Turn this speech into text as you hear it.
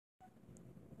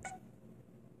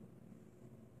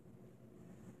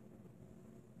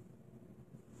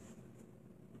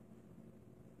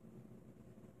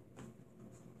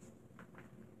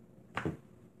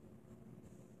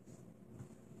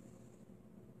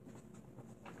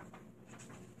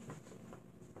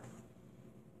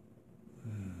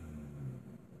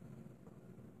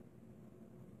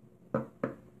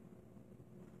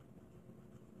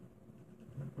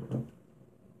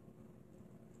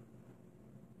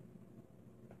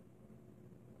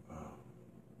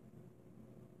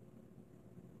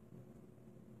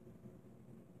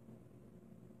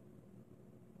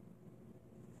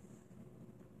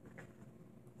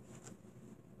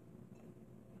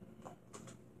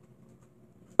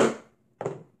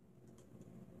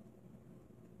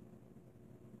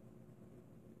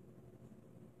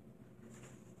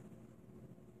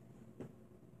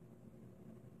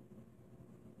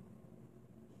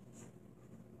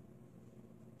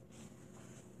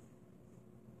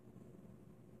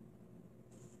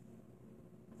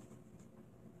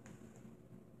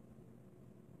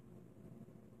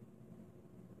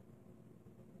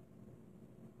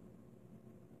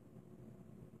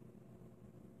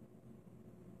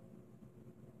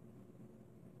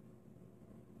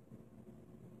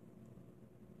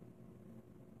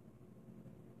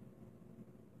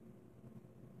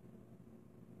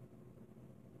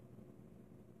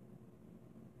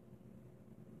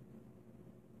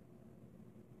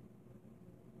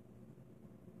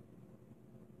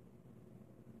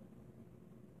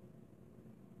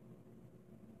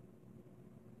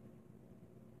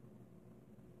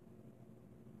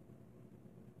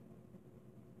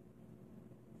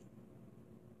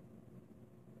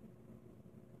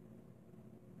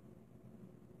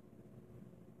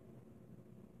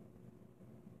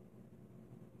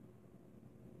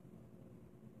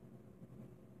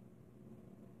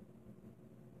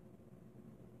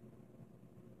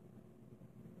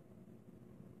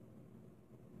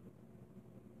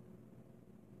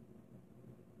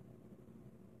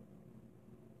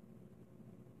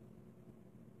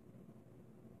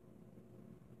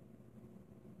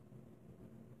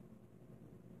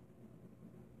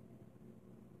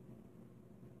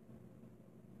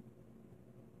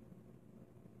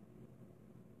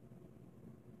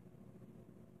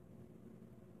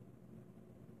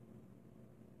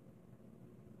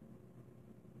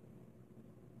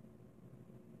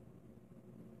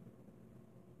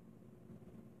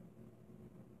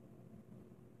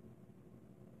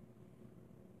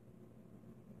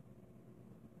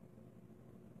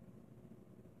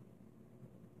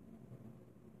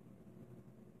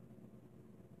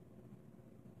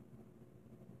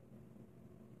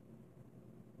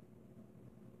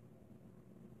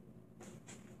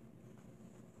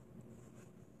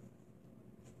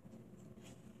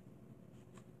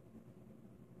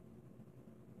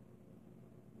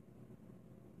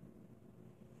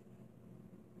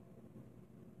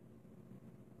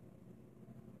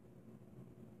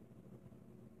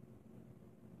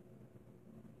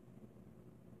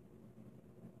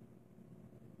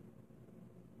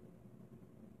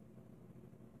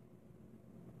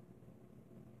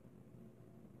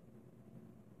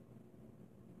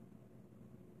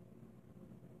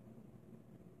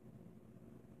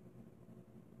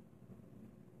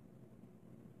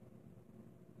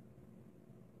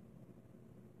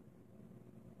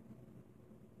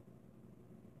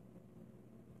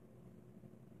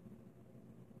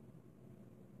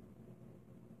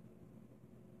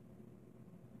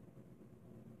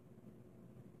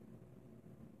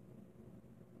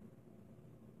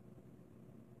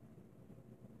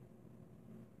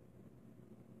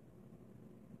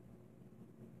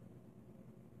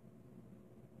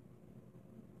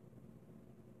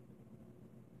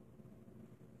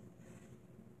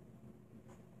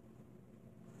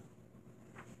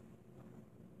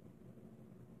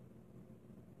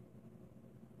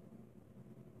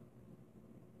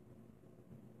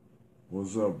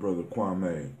What's up, brother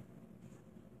Kwame?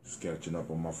 Just catching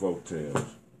up on my folk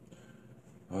tales.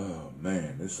 Oh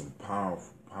man, there's some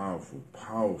powerful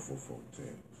folk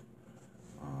tales.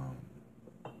 I'm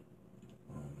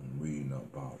reading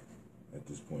about at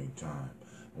this point in time.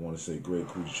 I want to say great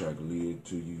Kujichagulia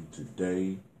to you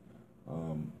today.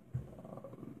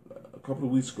 A couple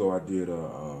of weeks ago, I did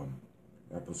a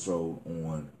episode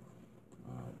on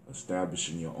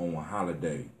establishing your own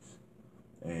holidays,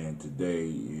 and today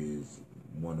is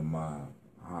one of my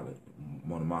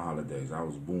holidays. I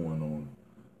was born on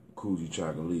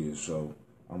Kujichagulia, so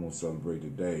I'm gonna celebrate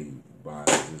today by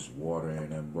just water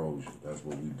and ambrosia. That's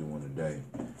what we're doing today.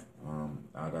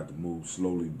 I got to move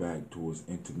slowly back towards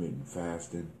intermittent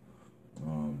fasting.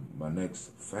 My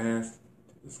next fast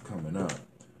is coming up.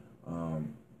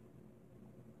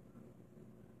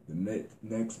 The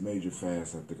next major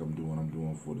fast I think I'm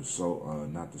doing for the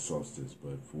not the solstice,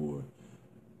 but for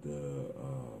the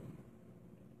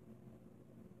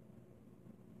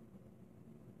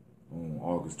on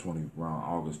August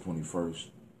 21st,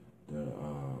 the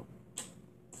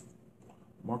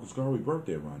Marcus Garvey's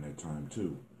birthday around that time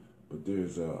too. But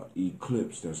there's a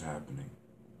eclipse that's happening,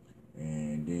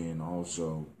 and then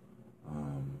also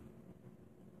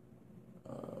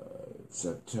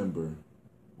September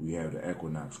we have the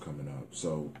equinox coming up.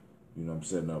 So I'm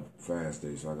setting up fast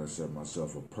days, so I gotta set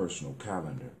myself a personal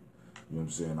calendar. You know what I'm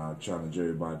saying? I challenge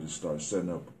everybody to start setting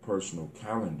up a personal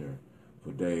calendar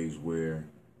for days where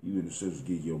you in the sense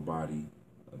give your body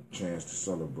a chance to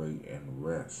celebrate and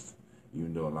rest.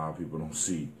 Even though a lot of people don't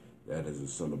see that as a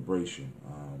celebration,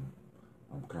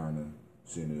 I'm kind of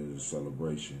seeing it as a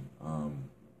celebration. I'm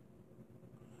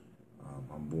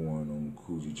born on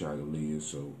Kujichagulia,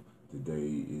 so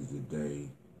today is the day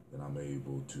that I'm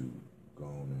able to go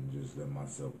on and just let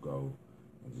myself go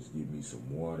and just give me some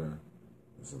water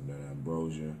and some of that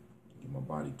ambrosia, give my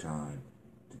body time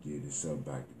to get itself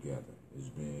back together. It's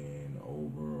been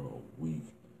over a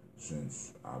week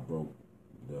since I broke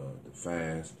the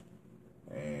fast,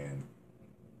 and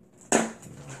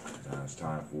now it's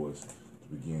time for us to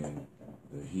begin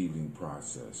the healing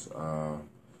process.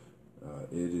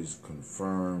 It is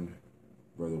confirmed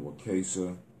Brother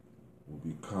Wakesa will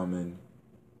be coming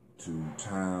to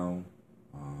town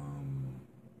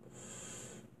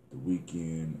the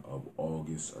weekend of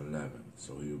August 11th.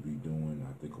 So he'll be doing,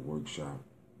 I think, a workshop,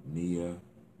 Nia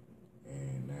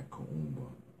and that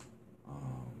Kaumba.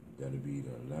 That'll be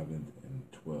the 11th and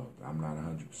 12th. I'm not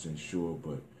 100% sure,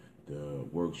 but the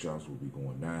workshops will be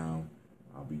going down.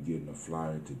 I'll be getting a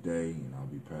flyer today, and I'll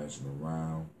be passing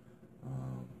around.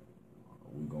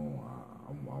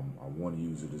 I want to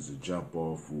use it as a jump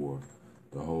off for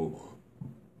the whole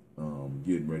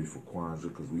getting ready for Kwanzaa,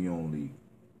 because we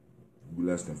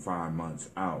less than 5 months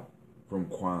out from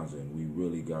Kwanzaa, and we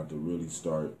really got to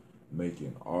start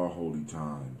making our holy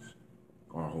times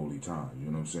our holy time. You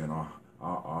know what I'm saying?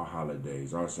 Our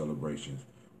holidays, our celebrations,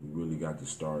 we really got to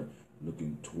start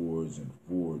looking towards and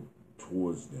forward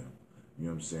towards them. You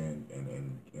know what I'm saying?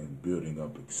 And building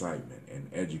up excitement and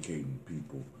educating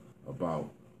people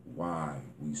about why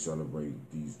we celebrate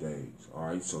these days. All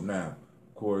right, so now,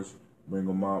 of course, bring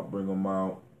them out.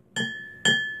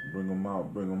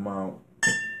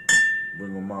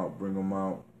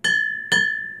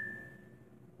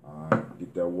 All right,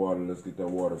 get that water. Let's get that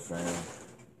water, fam.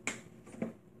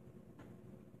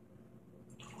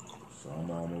 So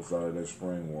I'm almost out of that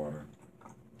spring water.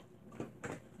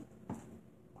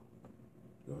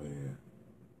 Go ahead.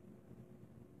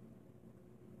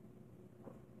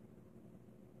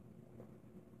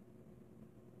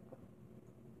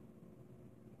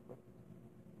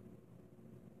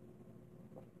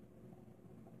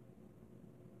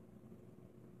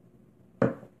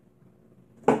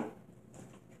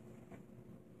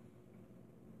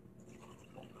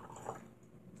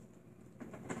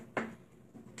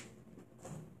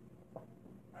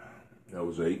 That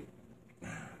was 8.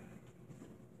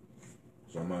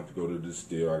 So I'm going to have to go to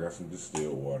distill. I got some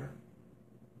distilled water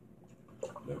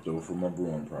left over from my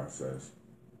brewing process.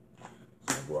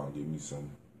 So I'll go out and get me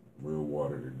some real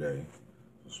water today,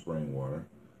 some spring water.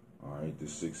 All right,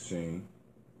 this 16.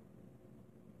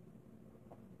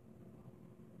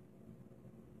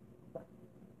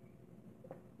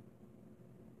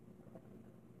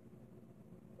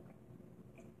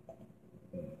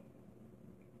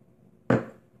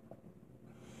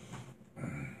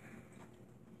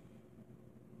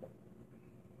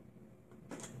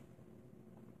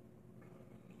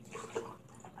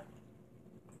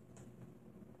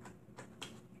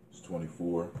 It's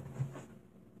 24.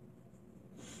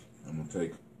 I'm going to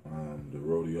take the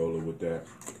rhodiola with that.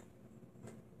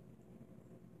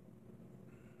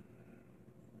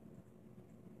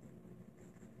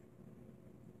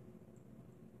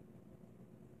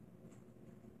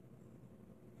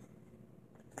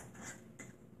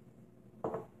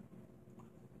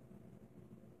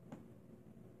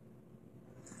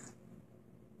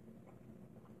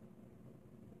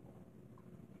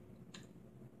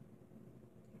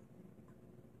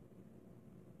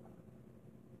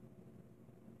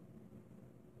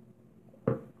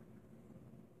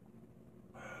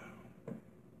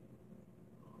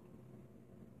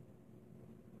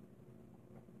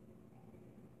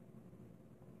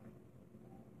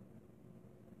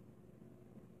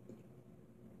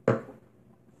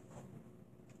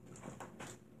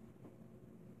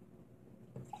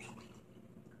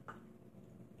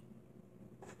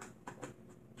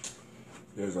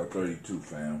 There's our 32,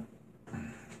 fam.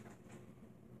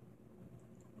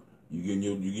 You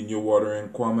getting your water in,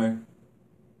 Kwame?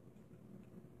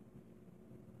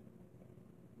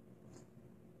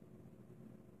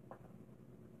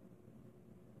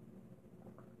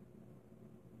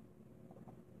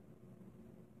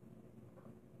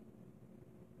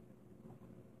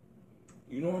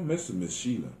 You know, I'm missing Miss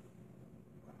Sheila.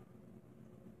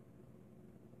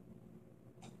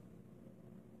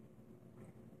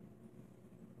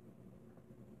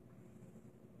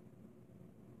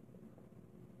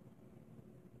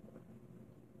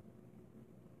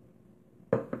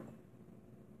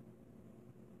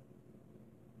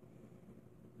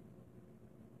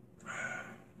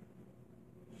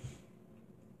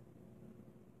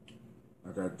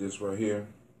 I got this right here.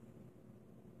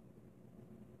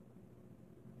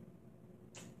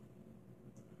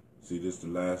 See, this is the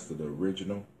last of the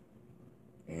original.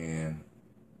 And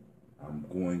I'm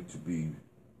going to be,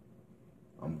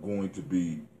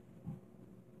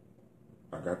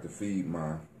 I got to feed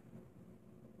my,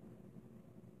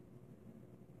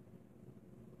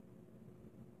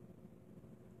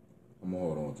 I'm gonna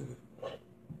hold on to this.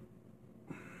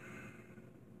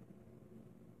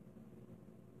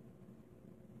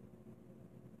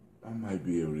 I might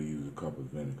be able to use a cup of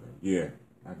vinegar. Yeah,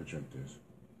 I could drink this.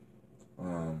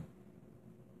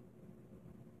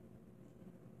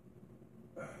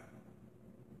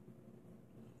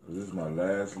 This is my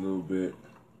last little bit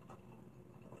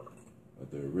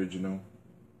of the original.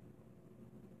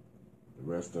 The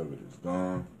rest of it is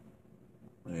gone.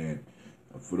 And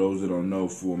for those that don't know,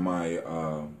 for my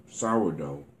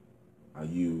sourdough, I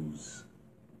use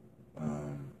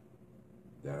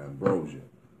that ambrosia.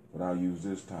 What I'll use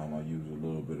this time, I'll use a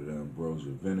little bit of the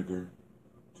ambrosia vinegar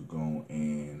to go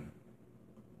and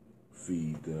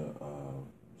feed the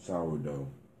sourdough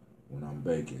when I'm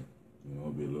baking. You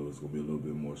know, it's gonna be a little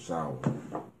bit more sour.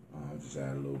 Just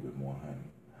add a little bit more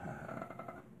honey.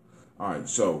 All right,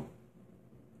 so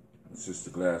it's just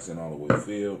the glass in all the way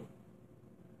filled.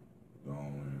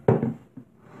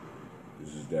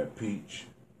 This is that peach.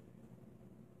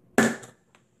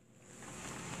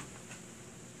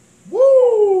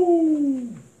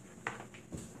 Woo!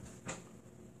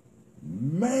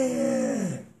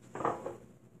 Man!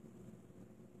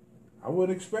 I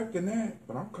wasn't expecting that,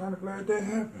 but I'm kind of glad that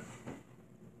happened.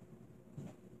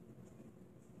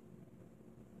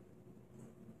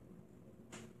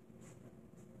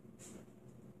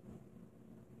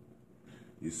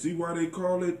 You see why they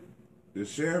call it the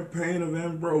champagne of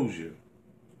ambrosia?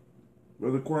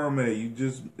 Brother Kwame,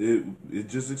 it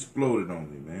just exploded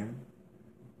on me, man.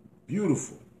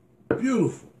 Beautiful.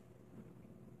 Beautiful.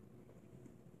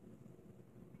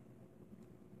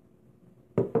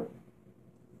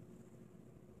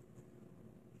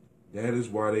 That is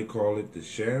why they call it the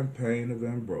champagne of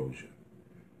ambrosia.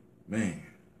 Man.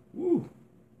 Woo.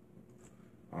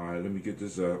 All right, let me get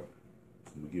this up.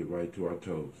 Let me get right to our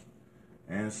toast.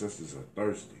 Ancestors are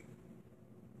thirsty.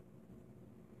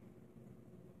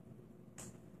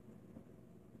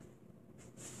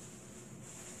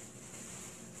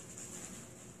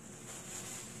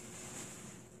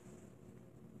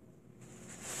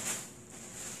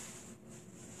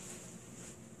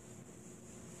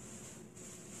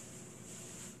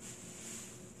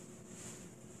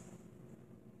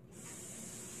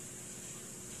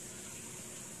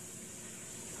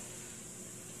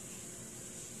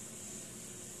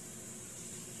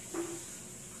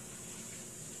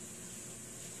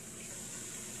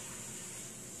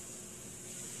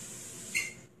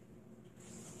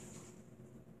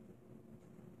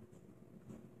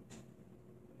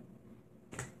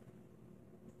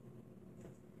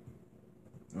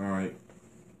 All right,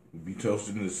 we'll be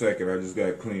toasted in a second. I just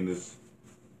gotta clean this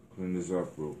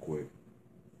up real quick.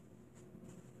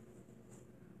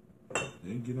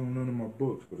 Didn't get on none of my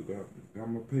books, but I got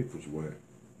my papers wet.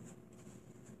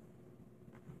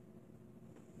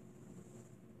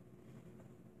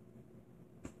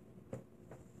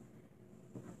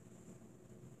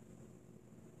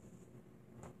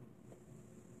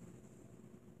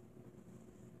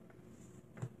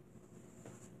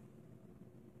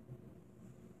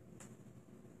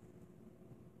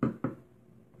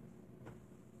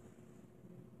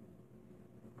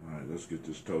 Let's get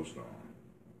this toast on.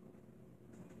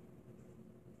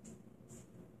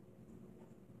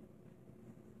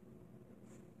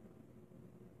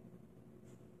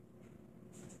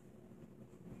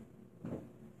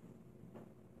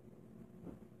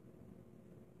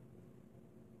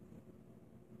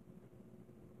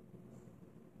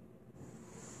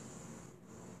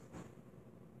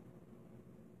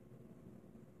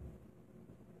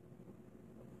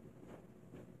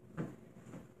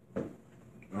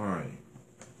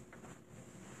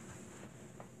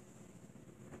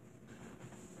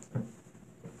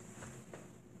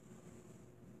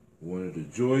 the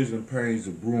joys and pains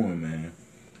of brewing, man.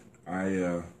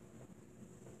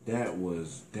 That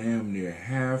was damn near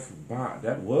half a bottle.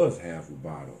 That was half a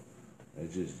bottle.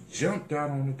 That just jumped out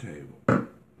on the table.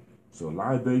 So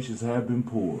libations have been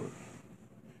poured.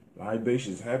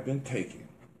 Libations have been taken.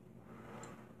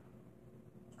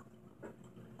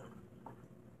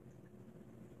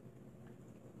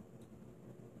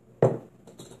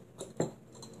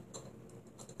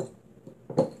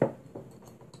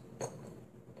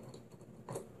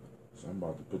 So I'm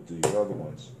about to put these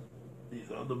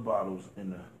other bottles in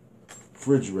the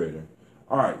refrigerator.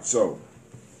 All right, so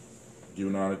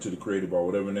giving honor to the creator by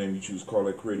whatever name you choose to call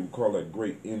that creator. We call that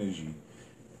great energy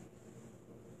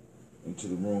into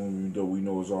the room, even though we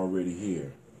know it's already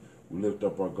here. We lift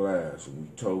up our glass and we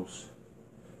toast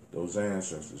those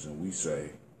ancestors and we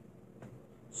say,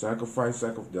 sacrifice,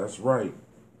 that's right.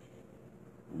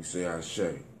 We say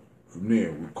Ashe. From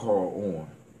there, we call on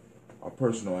our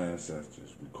personal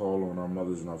ancestors. We call on our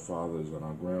mothers and our fathers and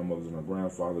our grandmothers and our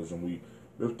grandfathers, and we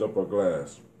lift up our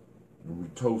glass and we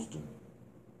toast them.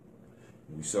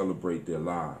 And we celebrate their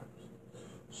lives.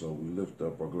 So we lift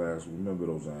up our glass, remember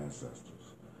those ancestors.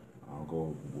 I'll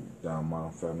go down my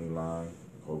family line.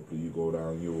 Hopefully you go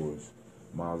down yours.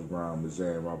 Miles Brown,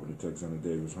 Mazan, Robert the Texan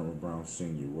Davis, Herman Brown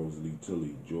Sr., Rosalie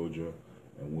Tilley, Georgia,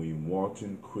 and William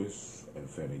Walton, Chris and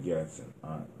Fanny Gatson,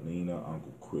 Aunt Lena,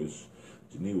 Uncle Chris,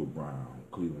 Geneva Brown,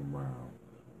 Cleveland Brown,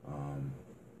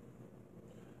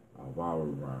 Elvira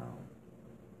Brown,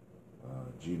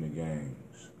 Gina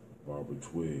Gaines, Barbara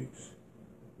Twiggs,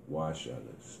 Wash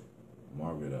Ellis,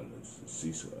 Margaret Ellis,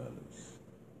 Cecil Ellis,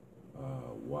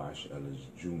 Wash Ellis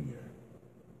Jr.,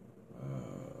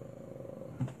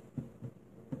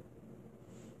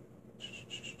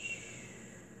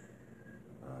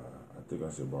 I think I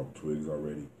said Barbara Twiggs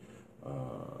already,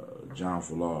 John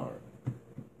Fullard,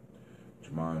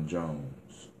 Jamon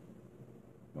Jones,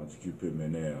 Montague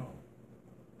Pittman L,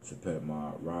 Sepet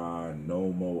Ra,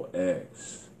 Nomo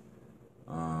X,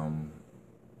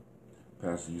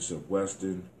 Pastor Yusuf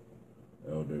Weston,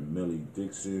 Elder Millie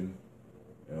Dixon,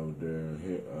 Elder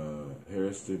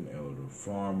Harrison, Elder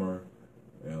Farmer,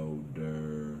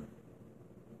 Elder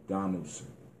Donaldson,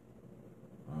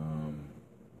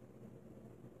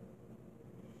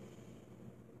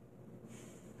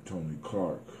 Tony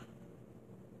Clark,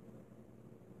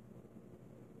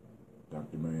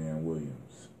 Dr. Marianne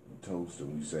Williams. We toast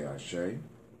and we say Ashe.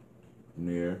 From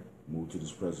there, move to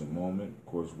this present moment. Of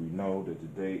course, we know that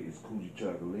today is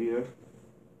Kujichagulia.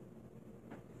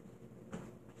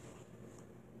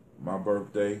 My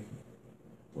birthday,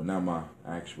 well, not my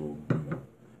actual,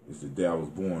 it's the day I was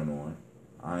born on.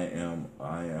 I am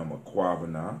a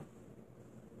Kwabena,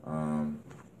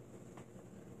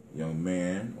 young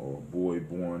man or boy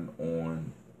born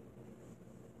on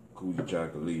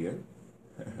Kujichagulia.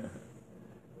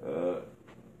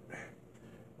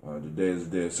 Today is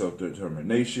the day of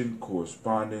self-determination,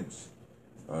 correspondence.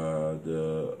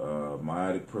 The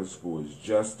Maitic principle is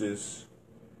justice.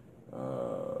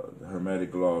 The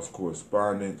Hermetic laws,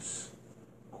 correspondence.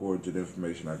 According to the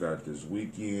information I got this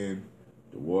weekend,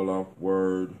 the Wolof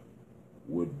word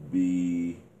would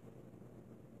be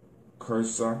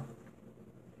Kursa,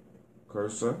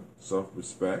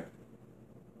 self-respect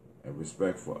and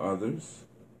respect for others.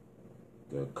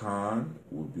 The Khan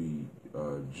would be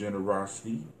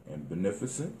generosity and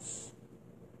beneficence.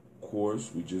 Of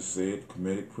course, we just said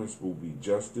Kemetic principle would be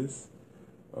justice.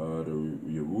 The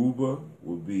Yoruba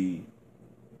would be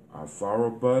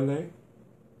Afarabale,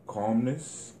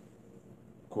 calmness.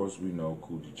 Of course, we know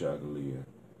Kujichagulia.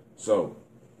 So,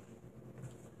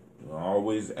 we're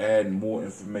always adding more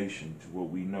information to what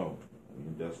we know.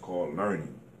 That's called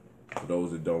learning. For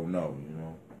those that don't know,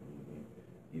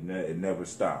 it never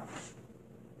stops.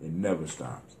 It never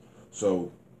stops.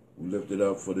 So, we lift it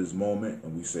up for this moment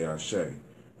and we say Ashe.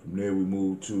 From there, we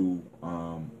move to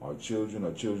our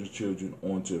children's children,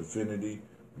 on to infinity.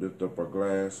 Lift up our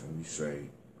glass and we say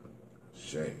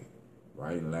Ashe.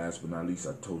 Right? And last but not least,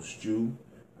 I toast you.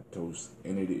 I toast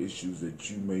any of the issues that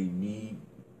you may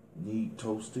need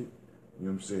toasted. You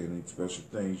know what I'm saying? Any special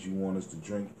things you want us to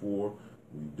drink for,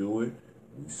 we do it.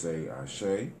 We say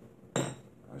Ashe,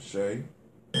 Ashe,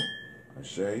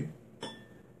 Ashe.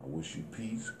 I wish you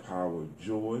peace, power,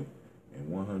 joy, and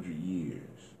 100 years.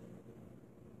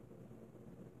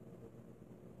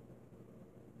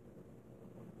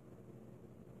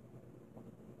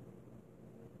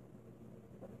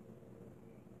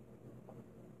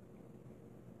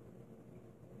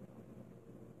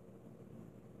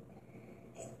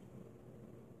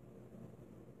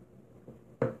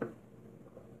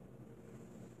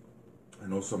 I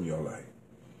know some of y'all like,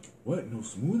 what? No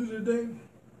smoothie today?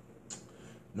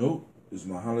 Nope. is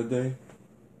my holiday,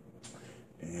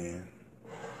 and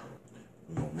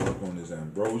we're gonna work on this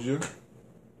ambrosia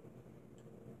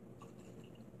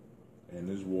and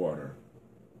this water.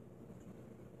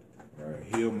 Right,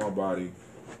 heal my body.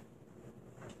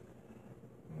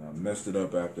 And I messed it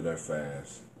up after that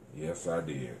fast. Yes, I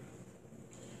did.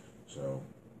 So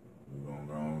we're gonna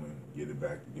go on and get it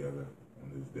back together on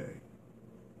this day.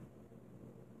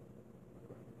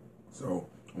 So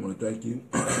I want to thank you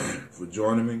for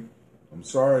joining me. I'm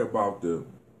sorry about the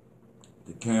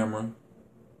camera.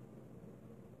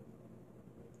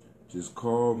 Just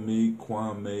call me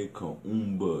Kwame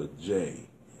Kaumba J.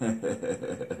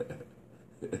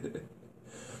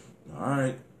 All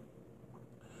right.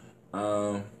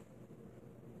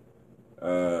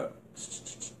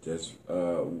 That's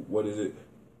what is it?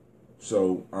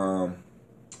 So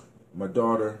my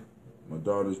daughter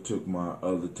took my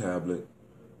other tablet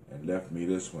and left me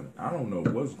this one. I don't know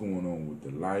what's going on with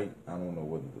the light. I don't know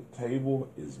whether the table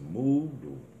is moved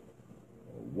or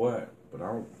what, but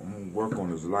I'm going to work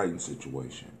on this lighting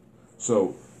situation.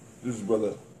 So this is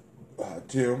Brother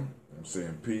Tim. I'm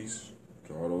saying peace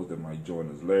to all those that might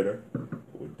join us later.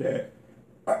 With that,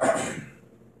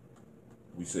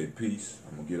 we say peace.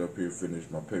 I'm going to get up here, finish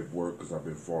my paperwork because I've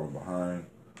been falling behind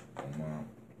on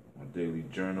my daily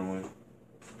journaling.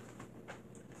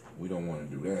 We don't want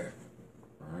to do that.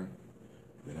 Right?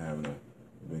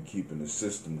 Been keeping the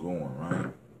system going,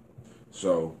 right?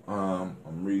 So,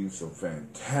 I'm reading some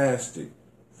fantastic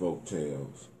folk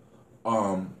tales.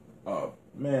 Man,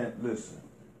 listen,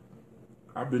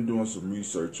 I've been doing some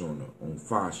research on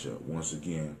fascia once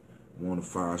again. I'm on the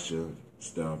fascia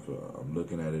stuff. I'm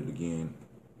looking at it again,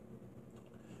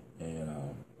 and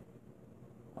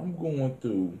I'm going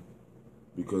through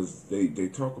because they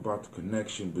talk about the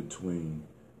connection between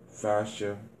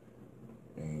fascia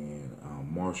and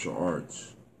martial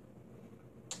arts,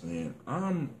 and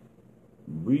I'm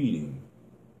reading,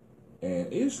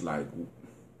 and it's like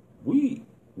we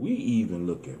even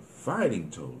look at fighting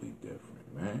totally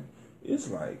different, man. It's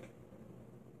like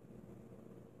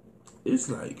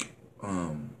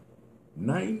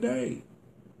night and day.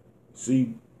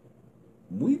 See,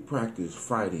 we practice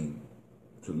fighting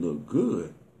to look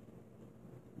good.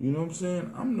 You know what I'm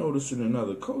saying? I'm noticing in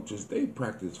other cultures they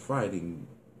practice fighting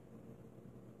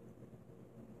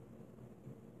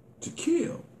to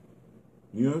kill.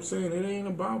 You know what I'm saying? It ain't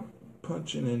about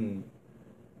punching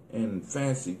and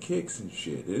fancy kicks and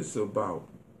shit. It's about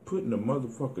putting the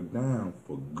motherfucker down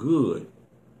for good,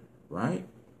 right?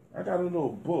 I got a little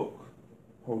book.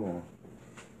 Hold on.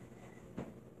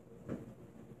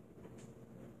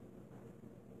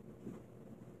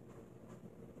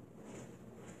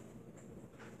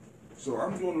 So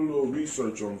I'm doing a little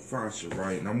research on fascia,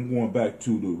 right? And I'm going back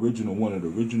to one of the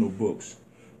original books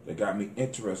that got me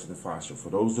interested in fascia. For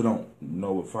those that don't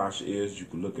know what fascia is, you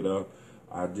can look it up.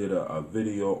 I did a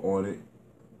video on it.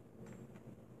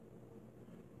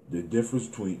 The difference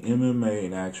between MMA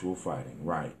and actual fighting,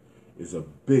 right? Is a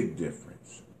big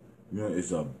difference. You know,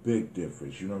 it's a big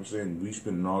difference. You know what I'm saying? We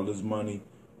spending all this money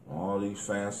on all these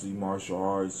fancy martial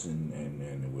arts, and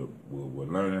we're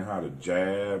learning how to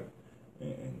jab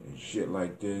and shit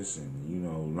like this, and you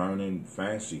know, learning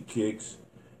fancy kicks,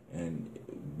 and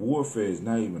warfare is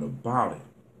not even about it.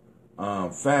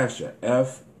 Fascia,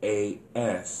 Fascia,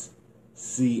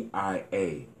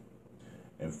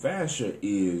 and fascia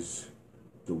is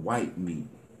the white meat.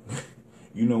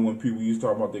 You know, when people used to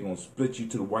talk about they're gonna split you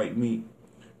to the white meat,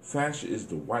 fascia is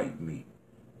the white meat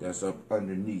that's up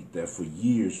underneath that for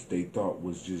years they thought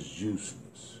was just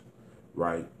useless.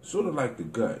 Right, sort of like the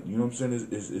gut. You know what I'm saying?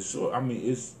 It's sort. I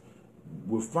mean,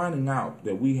 we're finding out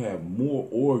that we have more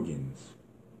organs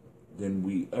than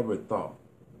we ever thought.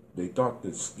 They thought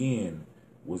the skin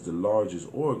was the largest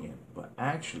organ, but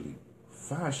actually,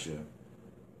 fascia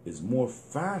is more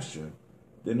fascia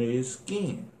than there is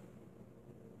skin.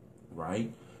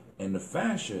 Right, and the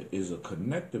fascia is a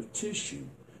connective tissue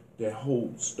that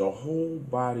holds the whole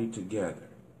body together.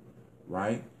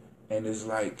 Right, and it's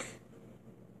like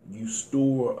you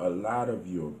store a lot of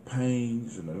your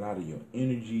pains and a lot of your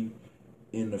energy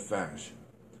in the fascia.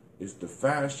 It's the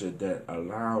fascia that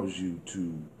allows you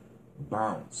to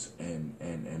bounce and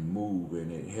move,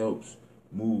 and it helps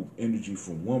move energy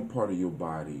from one part of your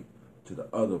body to the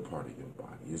other part of your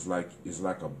body. It's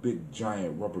like a big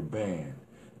giant rubber band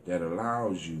that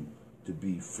allows you to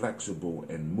be flexible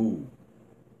and move.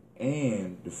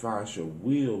 And the fascia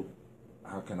will,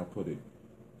 how can I put it,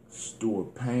 store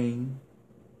pain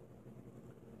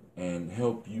and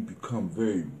help you become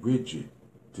very rigid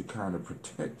to kind of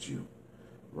protect you,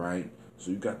 right?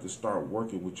 So you got to start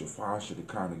working with your fascia to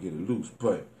kind of get it loose.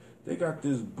 But they got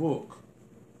this book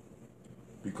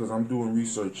because I'm doing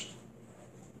research.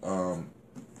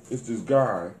 It's this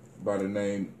guy by the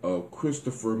name of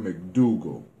Christopher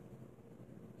McDougall.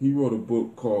 He wrote a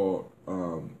book called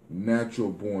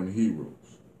Natural Born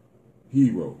Heroes,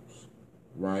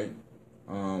 right?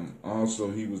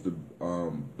 Also, he was the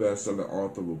best-selling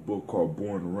author of a book called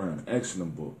Born to Run,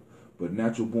 excellent book. But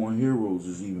Natural Born Heroes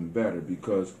is even better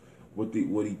because what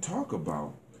he talk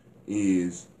about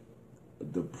is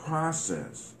the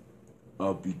process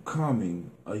of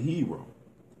becoming a hero,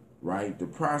 right? The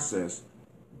process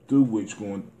through which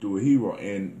going through a hero.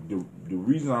 And the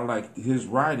reason I like his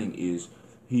writing is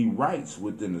he writes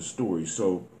within the story.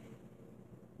 So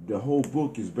the whole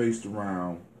book is based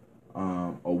around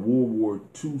a World War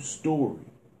II story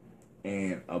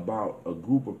and about a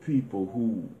group of people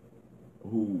who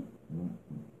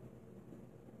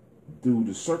through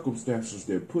the circumstances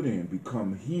they're put in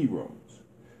become heroes.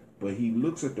 But he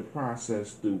looks at the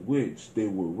process through which they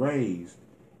were raised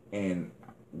and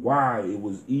why it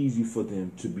was easy for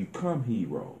them to become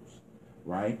heroes,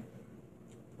 right?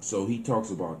 So he talks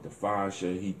about the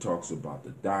fascia, he talks about the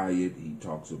diet, he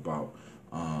talks about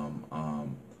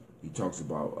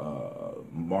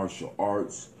martial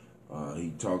arts,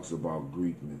 he talks about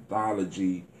Greek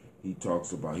mythology, he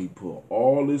put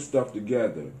all this stuff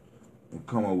together and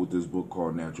come up with this book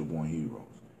called Natural Born Heroes.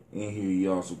 In here, he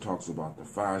also talks about the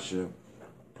fascia,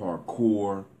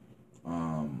 parkour,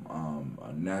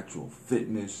 natural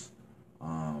fitness.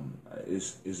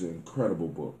 It's an incredible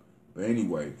book. But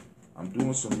anyway, I'm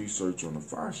doing some research on the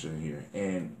fascia here,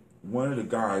 and one of the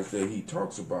guys that he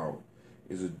talks about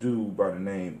is a dude by the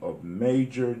name of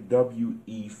Major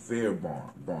W.E.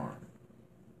 Fairbairn.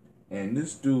 And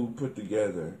this dude put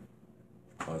together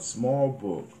a small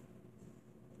book,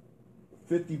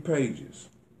 50 pages.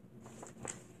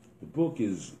 The book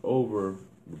is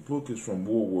from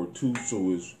World War II,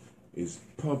 so it's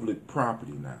public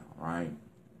property now, right?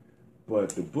 But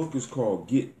the book is called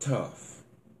Get Tough: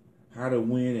 How to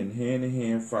Win in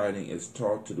Hand-to-Hand Fighting as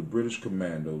Taught to the British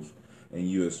Commandos and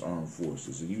U.S. Armed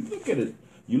Forces. And you look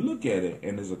at it,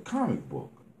 and it's a comic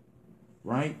book,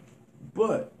 right?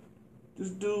 But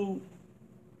this dude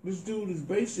is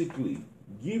basically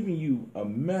giving you a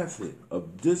method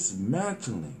of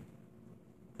dismantling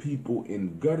people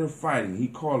in gutter fighting. He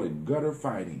called it gutter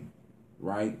fighting,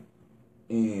 right?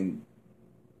 In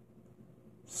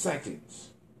seconds,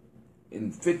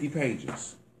 in 50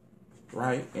 pages,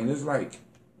 right? And it's like,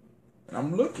 and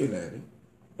I'm looking at it,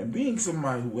 and being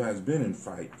somebody who has been in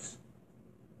fights,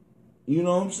 you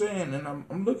know what I'm saying? And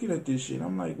I'm looking at this shit,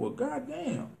 I'm like, well,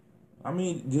 goddamn. I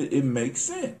mean, it makes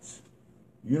sense.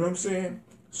 You know what I'm saying?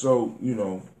 So,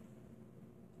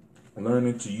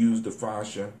 learning to use the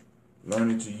fascia,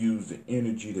 learning to use the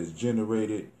energy that's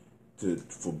generated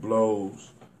for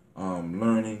blows,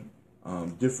 learning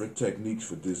different techniques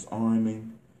for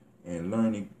disarming, and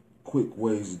learning quick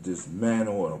ways to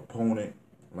dismantle an opponent.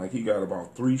 Like, he got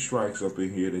about 3 strikes up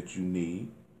in here that you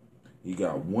need. He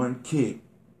got 1 kick.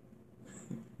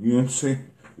 You know what I'm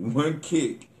saying? 1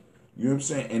 kick. You know what I'm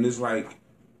saying? And it's like,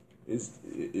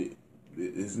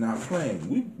 it's not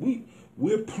playing.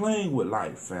 We're playing with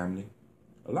life, family.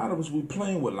 A lot of us, we're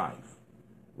playing with life,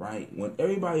 right? When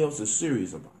everybody else is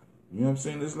serious about it. You know what I'm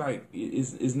saying? It's like,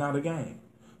 it's not a game.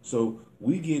 So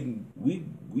we get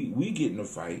in a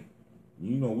fight,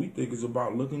 we think it's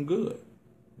about looking good.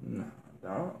 Nah.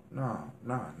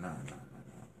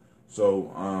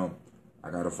 So I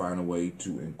got to find a way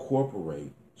to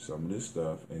incorporate some of this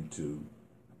stuff into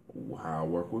how I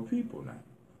work with people now.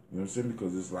 You know what I'm saying?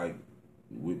 Because it's like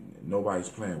nobody's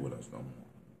playing with us no more.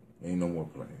 Ain't no more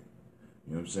playing.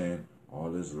 You know what I'm saying?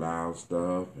 All this loud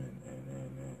stuff and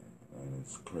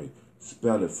it's crazy.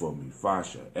 Spell it for me.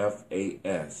 Fascia. Fascia.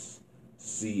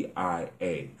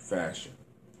 Fascia.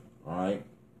 All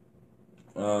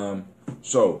right.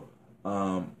 So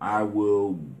I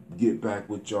will get back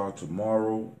with y'all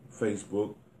tomorrow.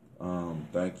 Facebook.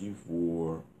 Thank you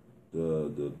for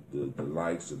the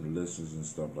likes and the listens and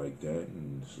stuff like that,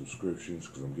 and subscriptions,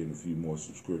 because I'm getting a few more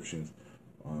subscriptions.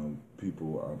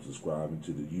 People subscribing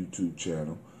to the YouTube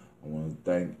channel. I want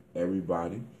to thank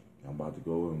everybody. I'm about to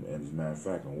go and as a matter of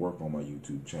fact, I'm working on my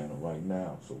YouTube channel right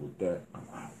now. So with that, I'm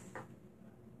out.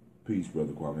 Peace,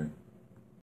 Brother Kwame.